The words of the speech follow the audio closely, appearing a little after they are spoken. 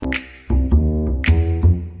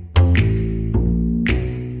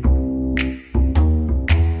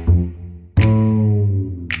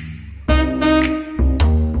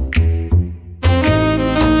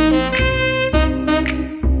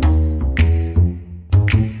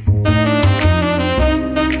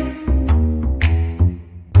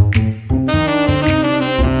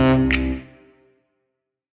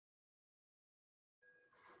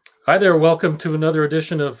Hi there. Welcome to another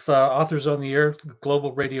edition of Authors on the Air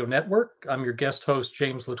Global Radio Network. I'm your guest host,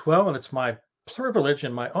 James Litwell, and it's my privilege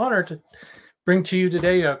and my honor to bring to you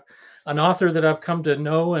today an author that I've come to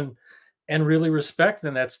know and really respect,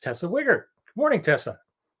 and that's Tessa Wegert. Good morning, Tessa.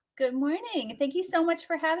 Good morning. Thank you so much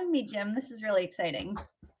for having me, Jim. This is really exciting.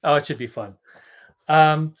 Oh, it should be fun.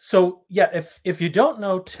 If you don't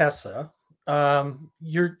know Tessa,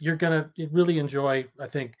 you're gonna really enjoy, I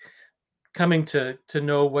think, coming to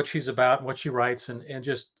know what she's about and what she writes and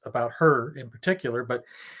just about her in particular. But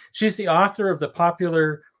she's the author of the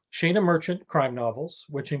popular Shana Merchant crime novels,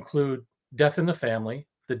 which include Death in the Family,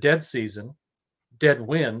 The Dead Season, Dead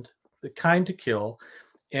Wind, The Kind to Kill,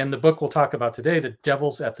 and the book we'll talk about today, The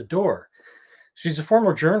Devil's at the Door. She's a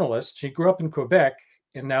former journalist. She grew up in Quebec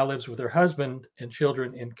and now lives with her husband and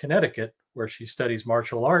children in Connecticut, where she studies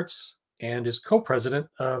martial arts and is co-president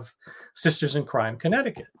of Sisters in Crime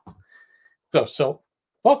Connecticut. So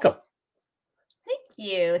welcome. Thank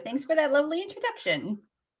you. Thanks for that lovely introduction.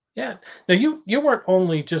 Yeah. Now you weren't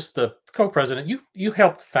only just the co-president. You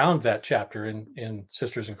helped found that chapter in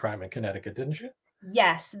Sisters in Crime in Connecticut, didn't you?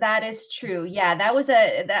 Yes, that is true. Yeah,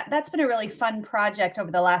 that's been a really fun project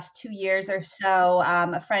over the last 2 years or so.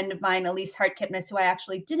 A friend of mine, Elise Hart-Kipnis, who I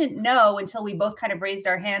actually didn't know until we both kind of raised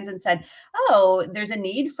our hands and said, "Oh, there's a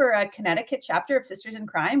need for a Connecticut chapter of Sisters in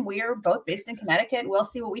Crime. We are both based in Connecticut. We'll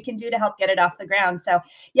see what we can do to help get it off the ground." So,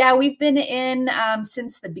 yeah, we've been in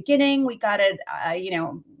since the beginning. We got it,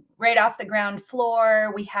 right off the ground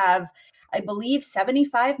floor. We have, I believe,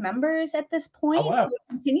 75 members at this Oh point. So wow. it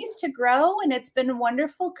continues to grow, and it's been a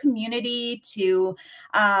wonderful community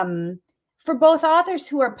for both authors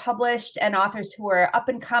who are published and authors who are up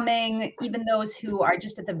and coming, even those who are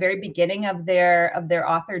just at the very beginning of their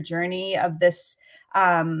author journey of this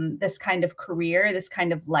kind of career, this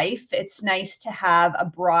kind of life. It's nice to have a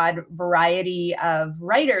broad variety of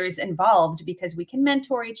writers involved because we can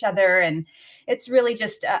mentor each other, and it's really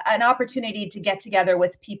just an opportunity to get together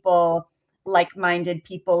with people, like-minded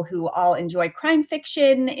people who all enjoy crime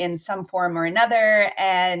fiction in some form or another,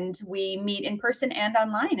 and we meet in person and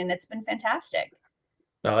online, and it's been fantastic.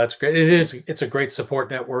 No, that's great. It is. It's a great support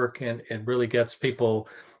network and it really gets people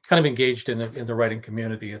kind of engaged in the writing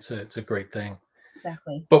community. It's a great thing.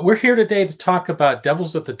 Exactly. But we're here today to talk about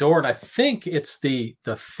Devils at the Door, and I think it's the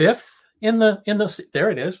fifth in the there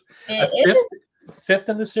it is, a It fifth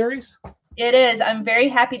in the series. It is. I'm very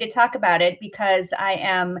happy to talk about it because I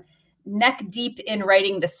am neck deep in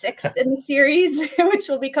writing the sixth in the series, which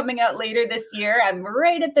will be coming out later this year. I'm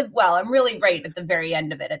really right at the very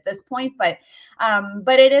end of it at this point, but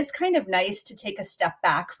it is kind of nice to take a step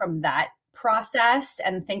back from that process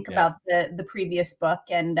and think Yeah, about the previous book,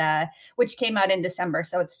 and which came out in December,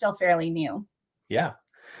 so it's still fairly new. yeah.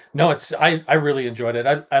 No, I really enjoyed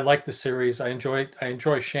it. I like the series. I enjoy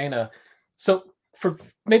Shayna. So for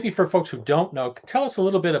folks who don't know, tell us a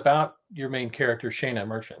little bit about your main character, Shayna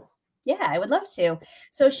Merchant. Yeah, I would love to.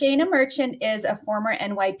 So Shana Merchant is a former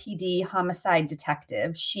NYPD homicide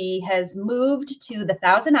detective. She has moved to the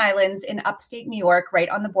Thousand Islands in upstate New York, right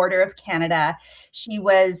on the border of Canada. She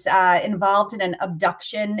was involved in an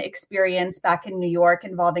abduction experience back in New York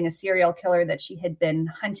involving a serial killer that she had been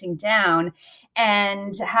hunting down.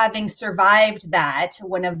 And having survived that,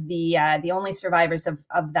 one of the only survivors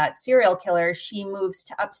of that serial killer, she moves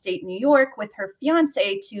to upstate New York with her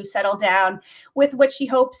fiance to settle down with what she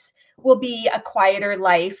hopes will be a quieter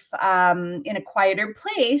life in a quieter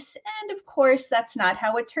place. And of course, that's not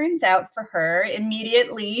how it turns out for her.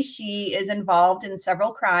 Immediately, she is involved in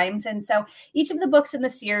several crimes. And so each of the books in the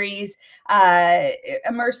series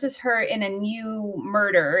immerses her in a new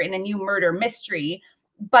murder mystery.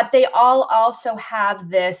 But they all also have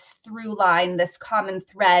this through line, this common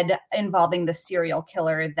thread involving the serial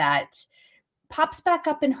killer that pops back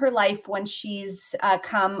up in her life when she's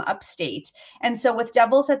come upstate. And so with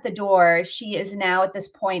Devils at the Door, she is now at this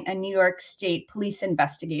point a New York State police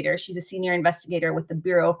investigator. She's a senior investigator with the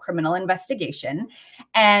Bureau of Criminal Investigation.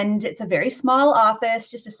 And it's a very small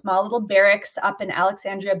office, just a small little barracks up in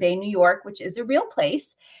Alexandria Bay, New York, which is a real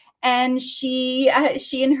place. And she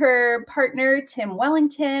and her partner, Tim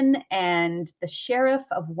Wellington, and the sheriff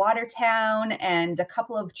of Watertown, and a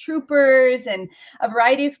couple of troopers, and a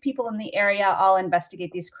variety of people in the area all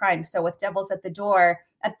investigate these crimes. So with Devils at the Door,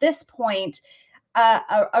 at this point,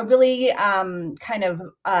 a really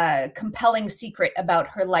compelling secret about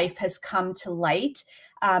her life has come to light.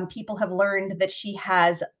 People have learned that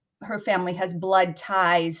her family has blood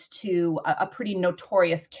ties to a pretty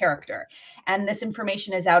notorious character. And this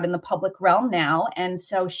information is out in the public realm now. And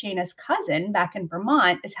so Shayna's cousin back in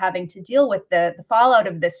Vermont is having to deal with the fallout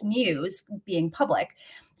of this news being public.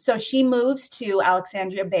 So she moves to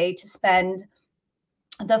Alexandria Bay to spend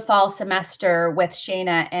the fall semester with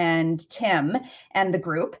Shayna and Tim and the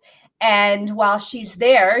group. And while she's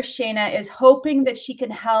there, Shayna is hoping that she can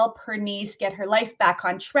help her niece get her life back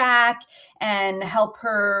on track and help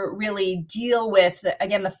her really deal with,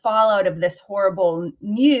 again, the fallout of this horrible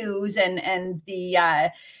news and the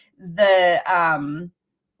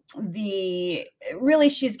really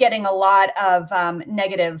she's getting a lot of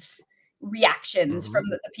negative reactions from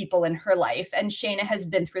the people in her life, and Shayna has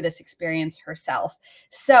been through this experience herself.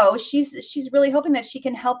 So she's really hoping that she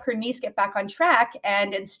can help her niece get back on track,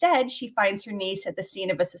 and instead she finds her niece at the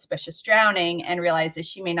scene of a suspicious drowning and realizes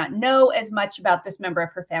she may not know as much about this member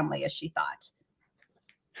of her family as she thought.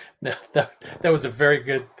 No, that was a very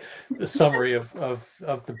good summary of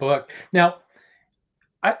the book. Now,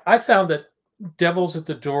 I found that Devils at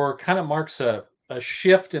the Door kind of marks a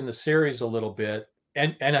shift in the series a little bit,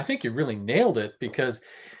 and I think you really nailed it because,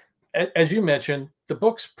 as you mentioned, the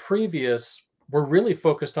books previous were really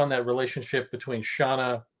focused on that relationship between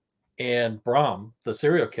Shauna and Brom, the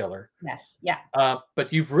serial killer. Yes. Yeah.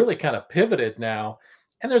 But you've really kind of pivoted now,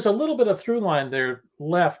 and there's a little bit of through line there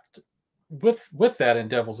left with that in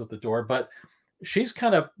Devils at the Door, but she's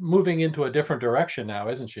kind of moving into a different direction now,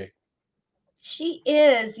 isn't she? She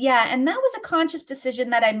is, yeah. And that was a conscious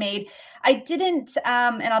decision that I made. I didn't,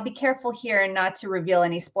 and I'll be careful here and not to reveal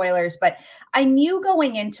any spoilers, but I knew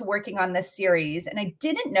going into working on this series, and I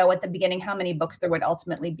didn't know at the beginning how many books there would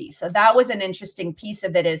ultimately be. So that was an interesting piece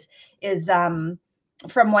of it is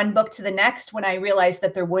from one book to the next, when I realized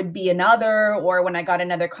that there would be another, or when I got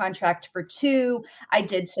another contract for two, I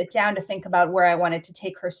did sit down to think about where I wanted to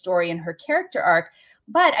take her story and her character arc.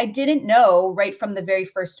 But I didn't know right from the very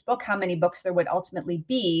first book how many books there would ultimately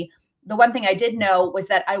be. The one thing I did know was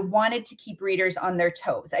that I wanted to keep readers on their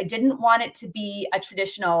toes. I didn't want it to be a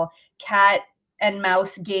traditional cat and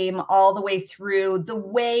mouse game all the way through, the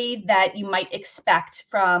way that you might expect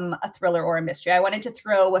from a thriller or a mystery. I wanted to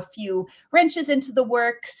throw a few wrenches into the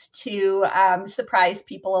works to surprise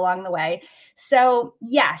people along the way. So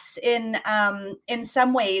yes, in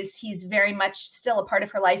some ways, he's very much still a part of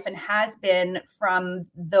her life and has been from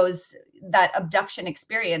that abduction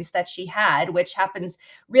experience that she had, which happens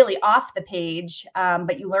really off the page,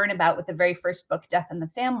 but you learn about with the very first book, Death in the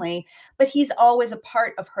Family. But he's always a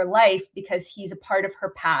part of her life because he's a part of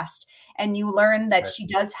her past. And you learn that she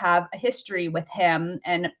does have a history with him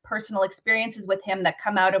and personal experiences with him that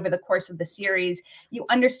come out over the course of the series. You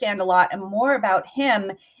understand a lot and more about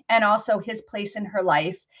him and also his place in her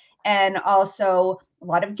life, and also a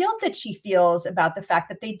lot of guilt that she feels about the fact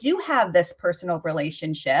that they do have this personal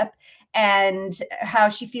relationship, and how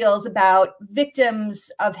she feels about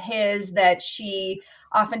victims of his that she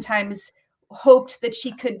oftentimes hoped that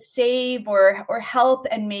she could save or help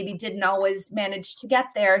and maybe didn't always manage to get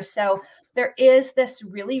there. So there is this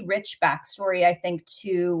really rich backstory, I think,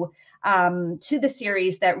 to the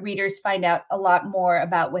series that readers find out a lot more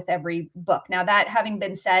about with every book. Now, that having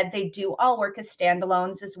been said, they do all work as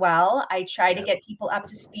standalones as well. I try to get people up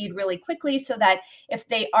to speed really quickly so that if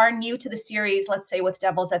they are new to the series, let's say with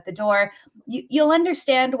Devils at the Door, you'll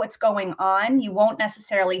understand what's going on. You won't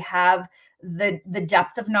necessarily have the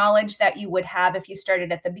depth of knowledge that you would have if you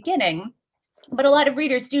started at the beginning. But a lot of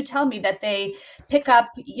readers do tell me that they pick up,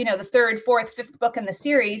 the third, fourth, fifth book in the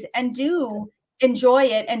series and do enjoy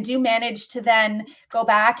it and do manage to then go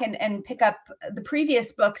back and pick up the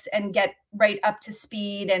previous books and get right up to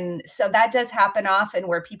speed. And so that does happen often,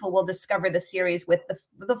 where people will discover the series with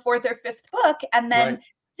the fourth or fifth book and then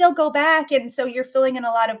still go back. And so you're filling in a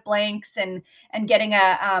lot of blanks and getting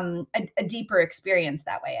a deeper experience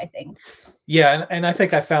that way, I think. Yeah, and I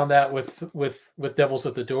think I found that with Devils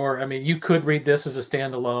at the Door. I mean, you could read this as a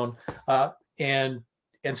standalone,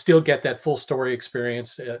 and still get that full story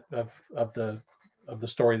experience of the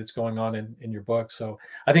story that's going on in your book. So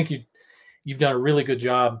I think you've done a really good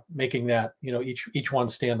job making that, each one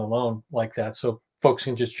stand alone like that, so folks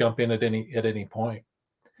can just jump in at any point.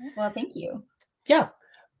 Well, thank you. Yeah.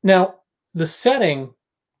 Now, the setting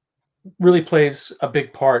really plays a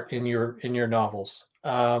big part in your novels.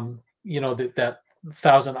 That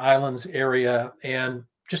Thousand Islands area and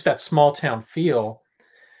just that small town feel.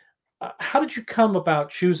 How did you come about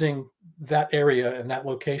choosing that area and that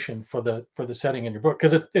location for the setting in your book?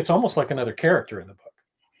 Because it's almost like another character in the book.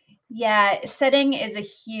 Yeah, setting is a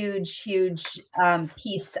huge, huge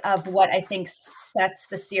piece of what I think sets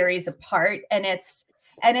the series apart, and it's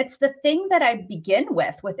the thing that I begin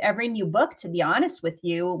with every new book. To be honest with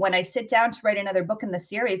you, when I sit down to write another book in the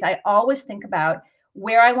series, I always think about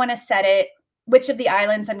where I want to set it, which of the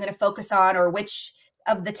islands I'm going to focus on, or which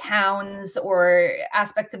the towns or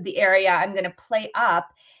aspects of the area I'm going to play up.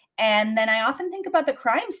 And then I often think about the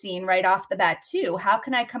crime scene right off the bat too. How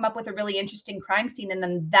can I come up with a really interesting crime scene? And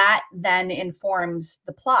then that then informs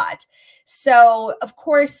the plot. So of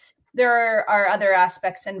course, there are other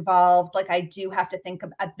aspects involved. Like I do have to think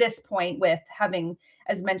of, at this point, with having,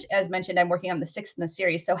 as mentioned, I'm working on the 6th in the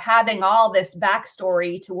series. So having all this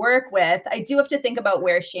backstory to work with, I do have to think about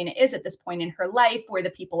where Shayna is at this point in her life, where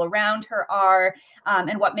the people around her are,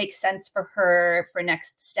 and what makes sense for her for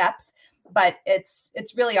next steps. But it's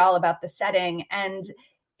really all about the setting. And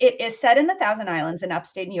it is set in the Thousand Islands in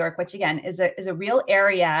upstate New York, which again is a real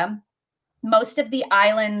area. Most of the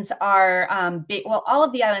islands are, all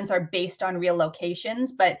of the islands are based on real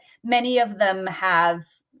locations, but many of them have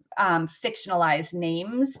fictionalized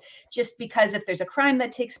names, just because if there's a crime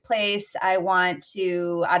that takes place, I want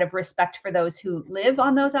to, out of respect for those who live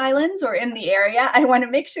on those islands or in the area, I want to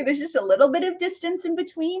make sure there's just a little bit of distance in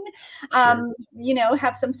between, Sure.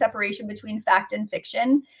 have some separation between fact and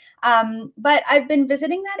fiction. But I've been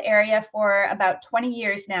visiting that area for about 20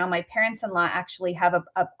 years now. My parents-in-law actually have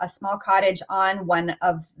a small cottage on one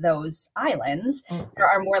of those islands. Hmm. There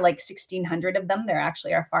are more like 1,600 of them. There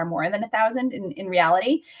actually are far more than 1,000 in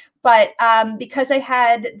reality. But because I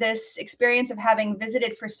had this experience of having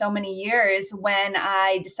visited for so many years, when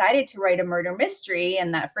I decided to write a murder mystery,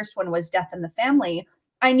 and that first one was Death in the Family,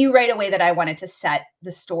 I knew right away that I wanted to set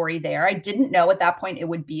the story there. I didn't know at that point it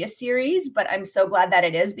would be a series, but I'm so glad that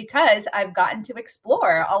it is, because I've gotten to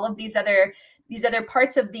explore all of these other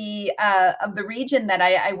parts of the region that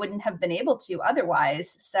I wouldn't have been able to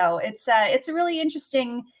otherwise. So it's a really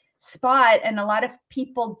interesting spot, and a lot of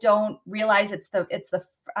people don't realize it's the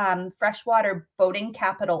freshwater boating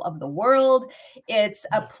capital of the world. It's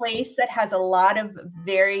a place that has a lot of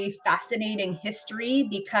very fascinating history,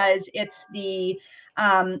 because it's the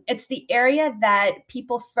area that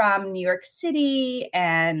people from New York City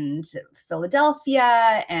and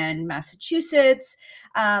Philadelphia and Massachusetts,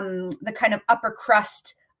 the kind of upper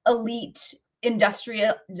crust elite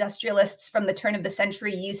industrialists from the turn of the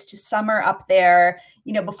century, used to summer up there,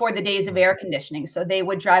 before the days of air conditioning. So they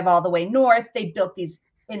would drive all the way north. They built these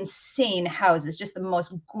insane houses, just the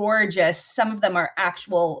most gorgeous. Some of them are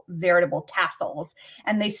actual veritable castles,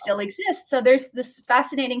 and they still exist. So there's this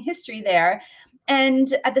fascinating history there.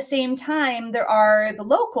 And at the same time, there are the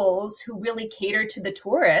locals who really cater to the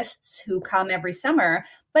tourists who come every summer.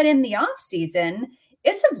 But in the off season,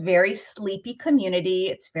 it's a very sleepy community.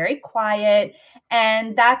 It's very quiet.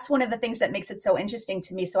 And that's one of the things that makes it so interesting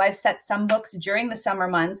to me. So I've set some books during the summer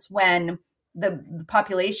months when the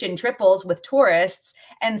population triples with tourists,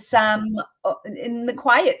 and some in the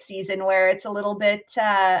quiet season where it's a little bit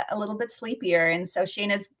sleepier. And so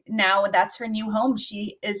Shayna's now, that's her new home.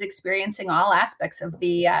 She is experiencing all aspects of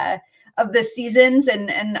the seasons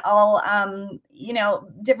and all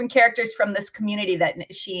different characters from this community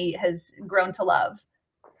that she has grown to love.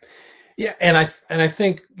 Yeah, and I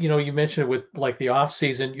think you mentioned it with like the off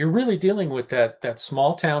season, you're really dealing with that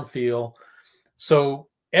small town feel. So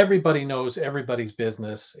everybody knows everybody's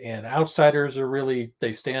business, and outsiders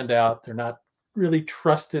they stand out. They're not really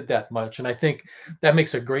trusted that much, and I think that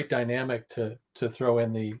makes a great dynamic to throw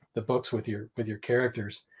in the books with your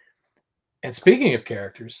characters. And speaking of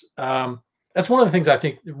characters, that's one of the things I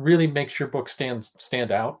think really makes your book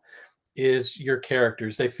stand out is your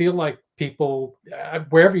characters. They feel like people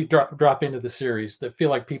wherever you drop into the series, that feel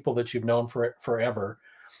like people that you've known for forever.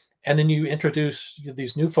 And then you introduce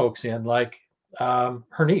these new folks in, like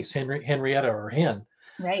her niece, Henrietta, or Hen.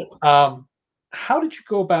 Right. How did you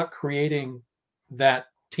go about creating that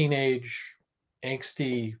teenage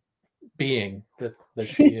angsty being that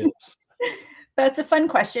she is? That's a fun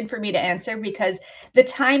question for me to answer, because the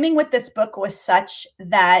timing with this book was such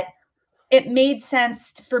that it made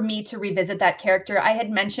sense for me to revisit that character. I had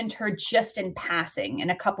mentioned her just in passing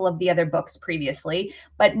in a couple of the other books previously,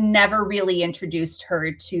 but never really introduced her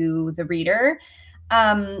to the reader.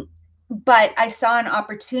 But I saw an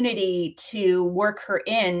opportunity to work her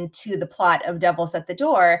into the plot of Devils at the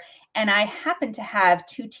Door. And I happen to have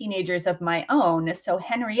two teenagers of my own. So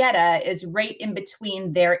Henrietta is right in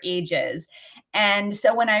between their ages. And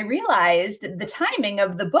so when I realized the timing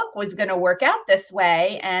of the book was going to work out this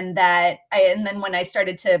way, and then when I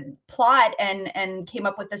started to plot and came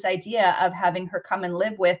up with this idea of having her come and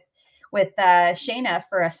live with Shayna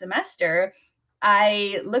for a semester,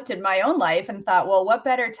 I looked at my own life and thought, well, what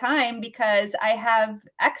better time? Because I have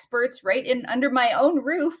experts right in under my own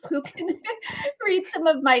roof who can read some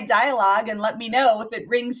of my dialogue and let me know if it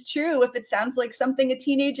rings true, if it sounds like something a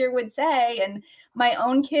teenager would say. And my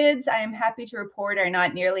own kids, I am happy to report, are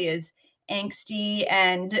not nearly as angsty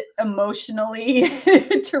and emotionally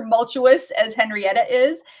tumultuous as Henrietta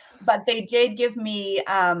is, but they did give me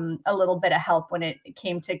a little bit of help when it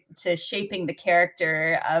came to shaping the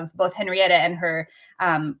character of both Henrietta and her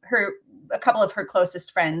a couple of her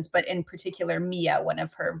closest friends, but in particular Mia, one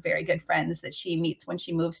of her very good friends that she meets when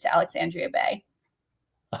she moves to Alexandria Bay.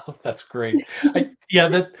 Oh, that's great.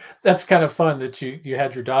 Yeah, that's kind of fun that you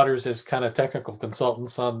had your daughters as kind of technical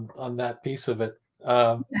consultants on that piece of it.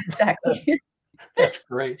 Exactly. That's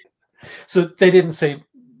great. So they didn't say,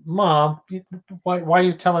 "Mom, why are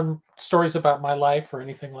you telling stories about my life?" or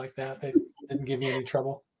anything like that. They didn't give you any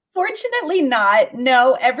trouble. Fortunately not.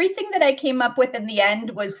 No, everything that I came up with in the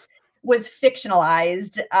end was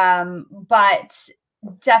fictionalized, but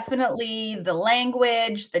definitely the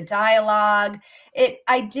language, the dialogue.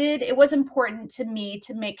 It was important to me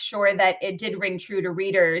to make sure that it did ring true to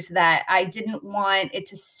readers, that I didn't want it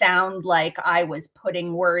to sound like I was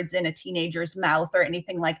putting words in a teenager's mouth or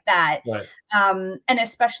anything like that. Right. And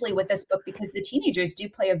especially with this book, because the teenagers do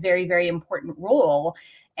play a very, very important role.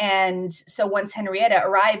 And so once Henrietta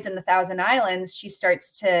arrives in the Thousand Islands, she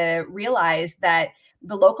starts to realize that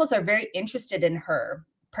the locals are very interested in her,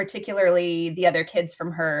 particularly the other kids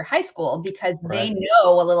from her high school, because they Right.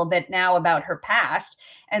 know a little bit now about her past.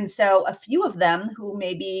 And so a few of them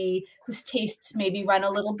whose tastes maybe run a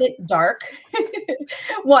little bit dark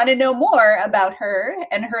want to know more about her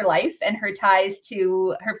and her life and her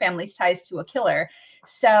family's ties to a killer.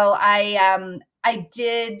 So I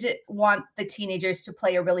did want the teenagers to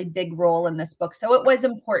play a really big role in this book. So it was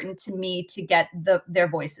important to me to get their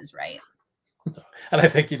voices right. And I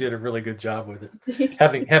think you did a really good job with it.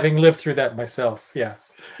 Having lived through that myself. Yeah.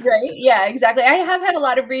 Right? Yeah, exactly. I have had a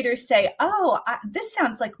lot of readers say, "Oh, this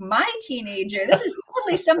sounds like my teenager. This is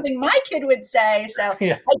totally something my kid would say." So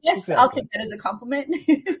Yeah, I guess I'll exactly. take that as a compliment.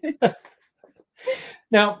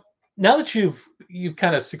 Now that you've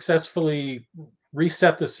kind of successfully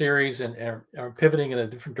reset the series and are pivoting in a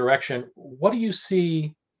different direction, what do you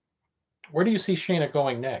see where do you see Shayna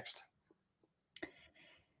going next?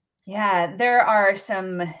 Yeah, there are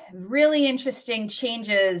some really interesting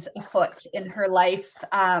changes afoot in her life.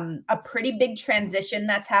 A pretty big transition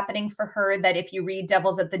that's happening for her that if you read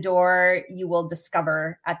Devil's at the Door, you will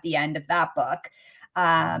discover at the end of that book.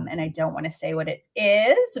 And I don't want to say what it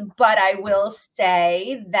is, but I will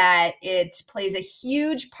say that it plays a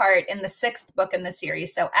huge part in the sixth book in the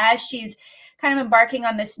series. So as she's kind of embarking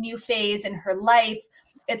on this new phase in her life,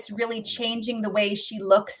 it's really changing the way she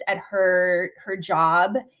looks at her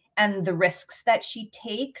job and the risks that she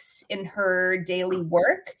takes in her daily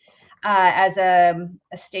work as a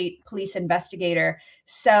state police investigator.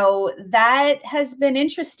 So that has been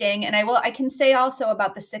interesting. And I can say also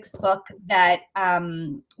about the sixth book that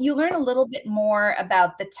you learn a little bit more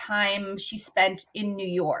about the time she spent in New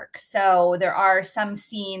York. So there are some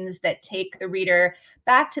scenes that take the reader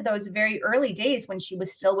back to those very early days when she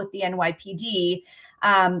was still with the NYPD.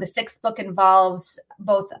 The sixth book involves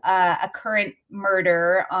both a current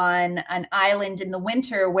murder on an island in the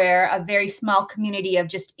winter where a very small community of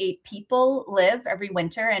just 8 people live every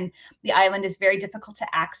winter. And the island is very difficult to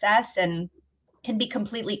access and can be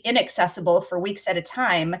completely inaccessible for weeks at a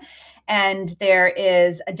time. And there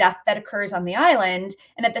is a death that occurs on the island.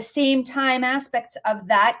 And at the same time, aspects of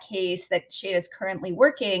that case that Shayna is currently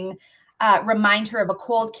working remind her of a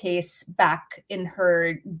cold case back in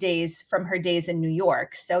her days in New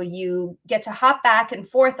York. So you get to hop back and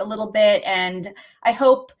forth a little bit. And I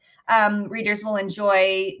hope readers will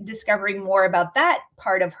enjoy discovering more about that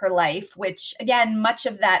part of her life, which again, much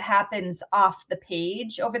of that happens off the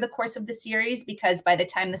page over the course of the series, because by the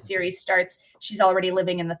time the series starts, she's already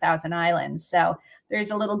living in the Thousand Islands. So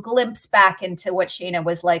there's a little glimpse back into what Shayna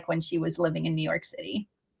was like when she was living in New York City.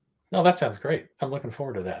 No, that sounds great. I'm looking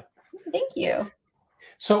forward to that. Thank you.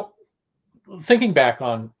 So, thinking back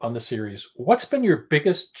on the series, what's been your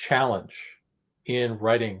biggest challenge in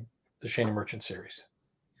writing the Shayna Merchant series?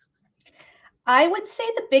 I would say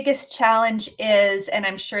the biggest challenge is, and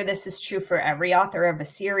I'm sure this is true for every author of a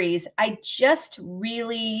series, I just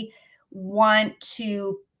really want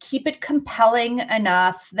to keep it compelling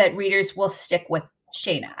enough that readers will stick with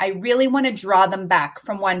Shayna. I really want to draw them back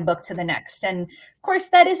from one book to the next. And of course,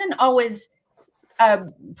 that isn't always a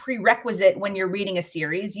prerequisite when you're reading a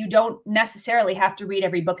series. You don't necessarily have to read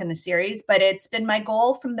every book in the series, but it's been my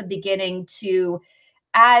goal from the beginning to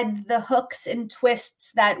add the hooks and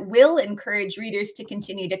twists that will encourage readers to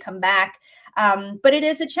continue to come back. But it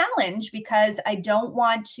is a challenge because I don't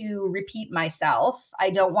want to repeat myself.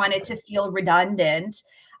 I don't want it to feel redundant.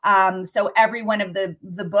 So every one of the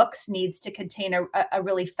books needs to contain a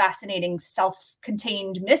really fascinating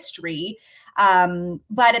self-contained mystery.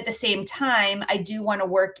 But at the same time, I do want to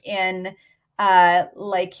work in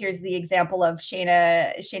like here's the example of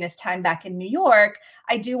Shayna's time back in New York.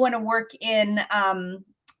 I do want to work in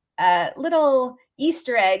little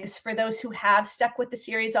Easter eggs for those who have stuck with the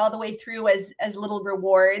series all the way through as little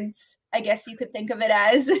rewards, I guess you could think of it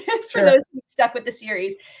as, for Sure. those who stuck with the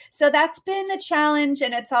series. So that's been a challenge,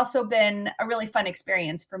 and it's also been a really fun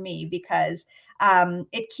experience for me because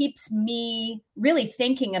it keeps me really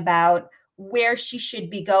thinking about where she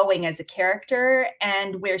should be going as a character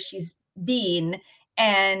and where she's been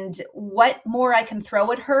and what more I can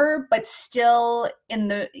throw at her, but still in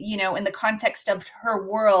the, in the context of her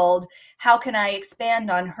world, how can I expand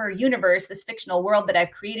on her universe, this fictional world that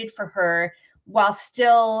I've created for her, while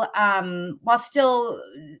still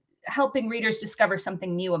helping readers discover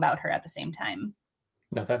something new about her at the same time.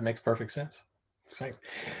 No, that makes perfect sense.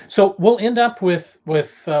 So we'll end up with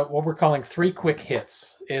what we're calling three quick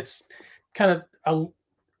hits. It's kind of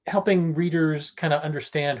helping readers kind of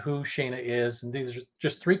understand who Shayna is, and these are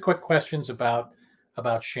just three quick questions about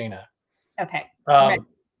Shayna. Okay. Um,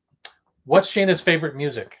 what's Shayna's favorite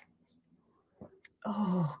music?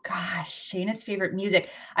 Oh gosh, Shayna's favorite music.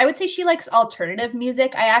 I would say she likes alternative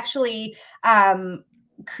music. I actually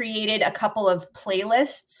created a couple of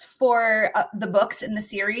playlists for the books in the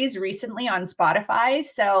series recently on Spotify.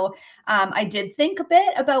 So I did think a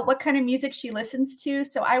bit about what kind of music she listens to.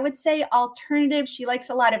 So I would say alternative. She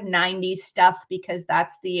likes a lot of 90s stuff because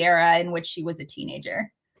that's the era in which she was a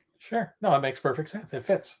teenager. Sure. No, it makes perfect sense. It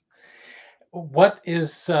fits. What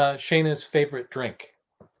is Shayna's favorite drink?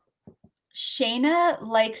 Shayna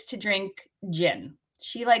likes to drink gin.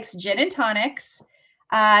 She likes gin and tonics.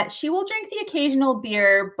 She will drink the occasional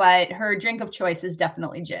beer, but her drink of choice is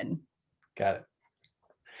definitely gin. Got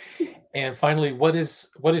it. And finally, what is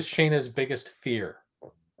Shayna's biggest fear?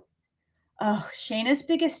 Oh, Shayna's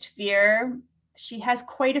biggest fear. She has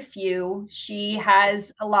quite a few. She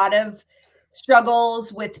has a lot of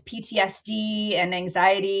struggles with PTSD and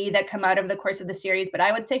anxiety that come out of the course of the series, but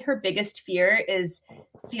I would say her biggest fear is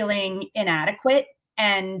feeling inadequate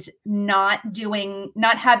and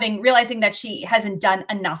realizing that she hasn't done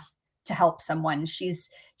enough to help someone. She's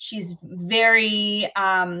very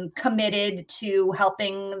committed to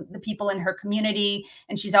helping the people in her community,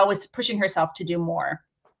 and she's always pushing herself to do more.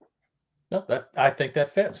 No, I think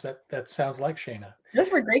that fits. That sounds like Shayna. Those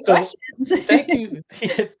were great So questions. thank you.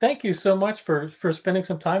 Thank you so much for spending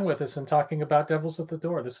some time with us and talking about Devils at the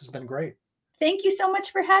Door. This has been great. Thank you so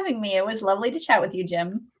much for having me. It was lovely to chat with you,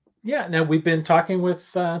 Jim. Yeah, now we've been talking with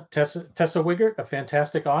Tessa Wegert, a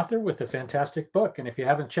fantastic author with a fantastic book. And if you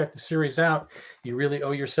haven't checked the series out, you really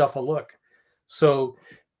owe yourself a look. So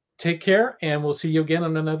take care, and we'll see you again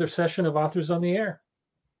on another session of Authors on the Air.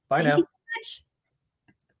 Bye Thank you now. so much.